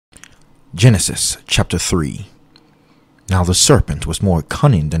Genesis chapter 3. Now the serpent was more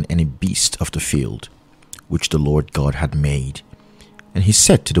cunning than any beast of the field, which the Lord God had made. And he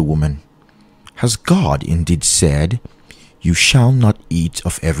said to the woman, Has God indeed said, You shall not eat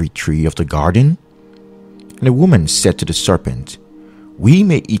of every tree of the garden? And the woman said to the serpent, We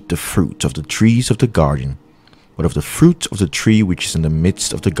may eat the fruit of the trees of the garden, but of the fruit of the tree which is in the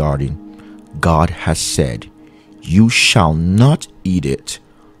midst of the garden, God has said, You shall not eat it,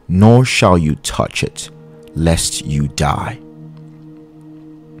 nor shall you touch it, lest you die.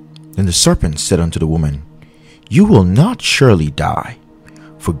 Then the serpent said unto the woman, You will not surely die,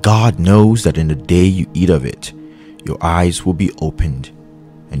 for God knows that in the day you eat of it, your eyes will be opened,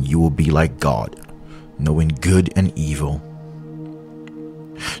 and you will be like God, knowing good and evil.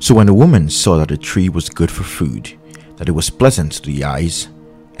 So when the woman saw that the tree was good for food, that it was pleasant to the eyes,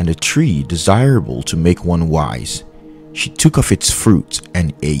 and a tree desirable to make one wise, she took of its fruit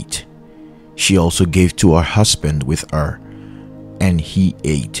and ate. She also gave to her husband with her, and he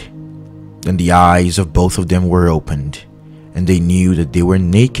ate. Then the eyes of both of them were opened, and they knew that they were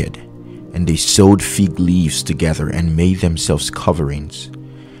naked, and they sewed fig leaves together and made themselves coverings.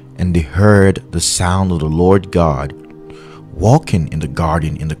 And they heard the sound of the Lord God walking in the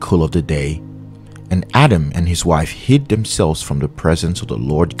garden in the cool of the day. And Adam and his wife hid themselves from the presence of the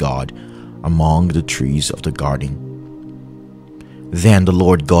Lord God among the trees of the garden. Then the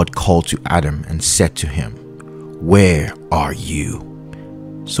Lord God called to Adam and said to him, Where are you?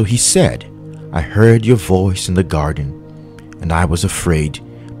 So he said, I heard your voice in the garden, and I was afraid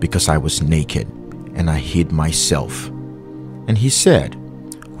because I was naked, and I hid myself. And he said,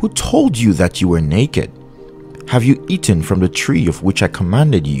 Who told you that you were naked? Have you eaten from the tree of which I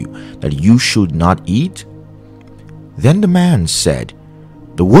commanded you that you should not eat? Then the man said,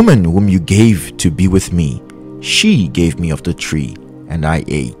 The woman whom you gave to be with me, she gave me of the tree, and I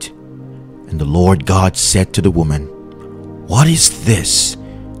ate. And the Lord God said to the woman, What is this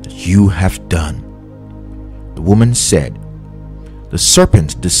that you have done? The woman said, The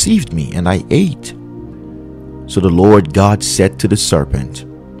serpent deceived me, and I ate. So the Lord God said to the serpent,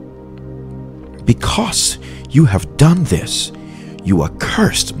 Because you have done this, you are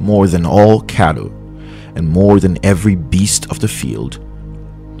cursed more than all cattle, and more than every beast of the field.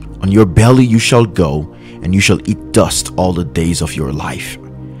 On your belly you shall go, and you shall eat dust all the days of your life.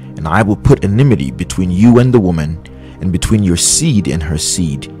 And I will put enmity between you and the woman, and between your seed and her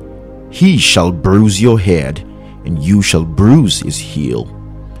seed. He shall bruise your head, and you shall bruise his heel.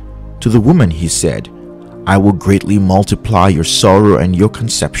 To the woman he said, I will greatly multiply your sorrow and your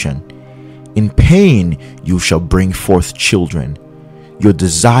conception. In pain you shall bring forth children. Your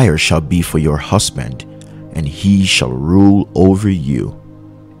desire shall be for your husband, and he shall rule over you.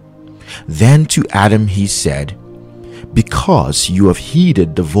 Then to Adam he said, Because you have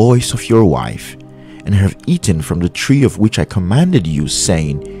heeded the voice of your wife, and have eaten from the tree of which I commanded you,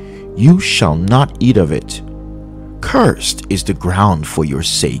 saying, You shall not eat of it. Cursed is the ground for your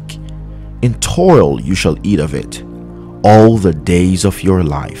sake. In toil you shall eat of it all the days of your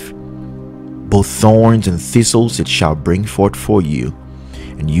life. Both thorns and thistles it shall bring forth for you,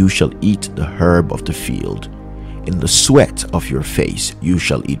 and you shall eat the herb of the field. In the sweat of your face you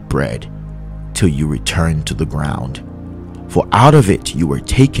shall eat bread, till you return to the ground. For out of it you were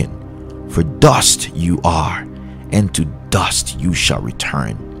taken, for dust you are, and to dust you shall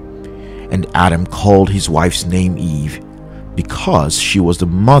return. And Adam called his wife's name Eve, because she was the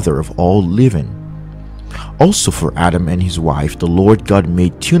mother of all living. Also for Adam and his wife the Lord God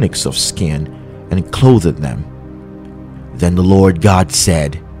made tunics of skin, and clothed them. Then the Lord God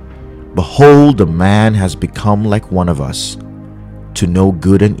said, Behold, the man has become like one of us, to know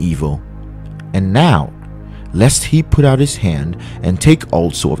good and evil. And now, lest he put out his hand and take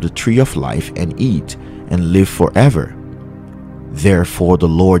also of the tree of life and eat and live forever. Therefore the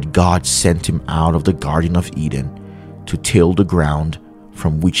Lord God sent him out of the Garden of Eden to till the ground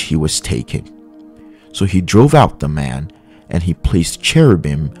from which he was taken. So he drove out the man, and he placed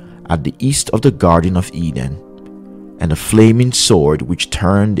cherubim at the east of the Garden of Eden, and a flaming sword which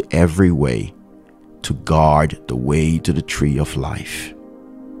turned every way, to guard the way to the tree of life.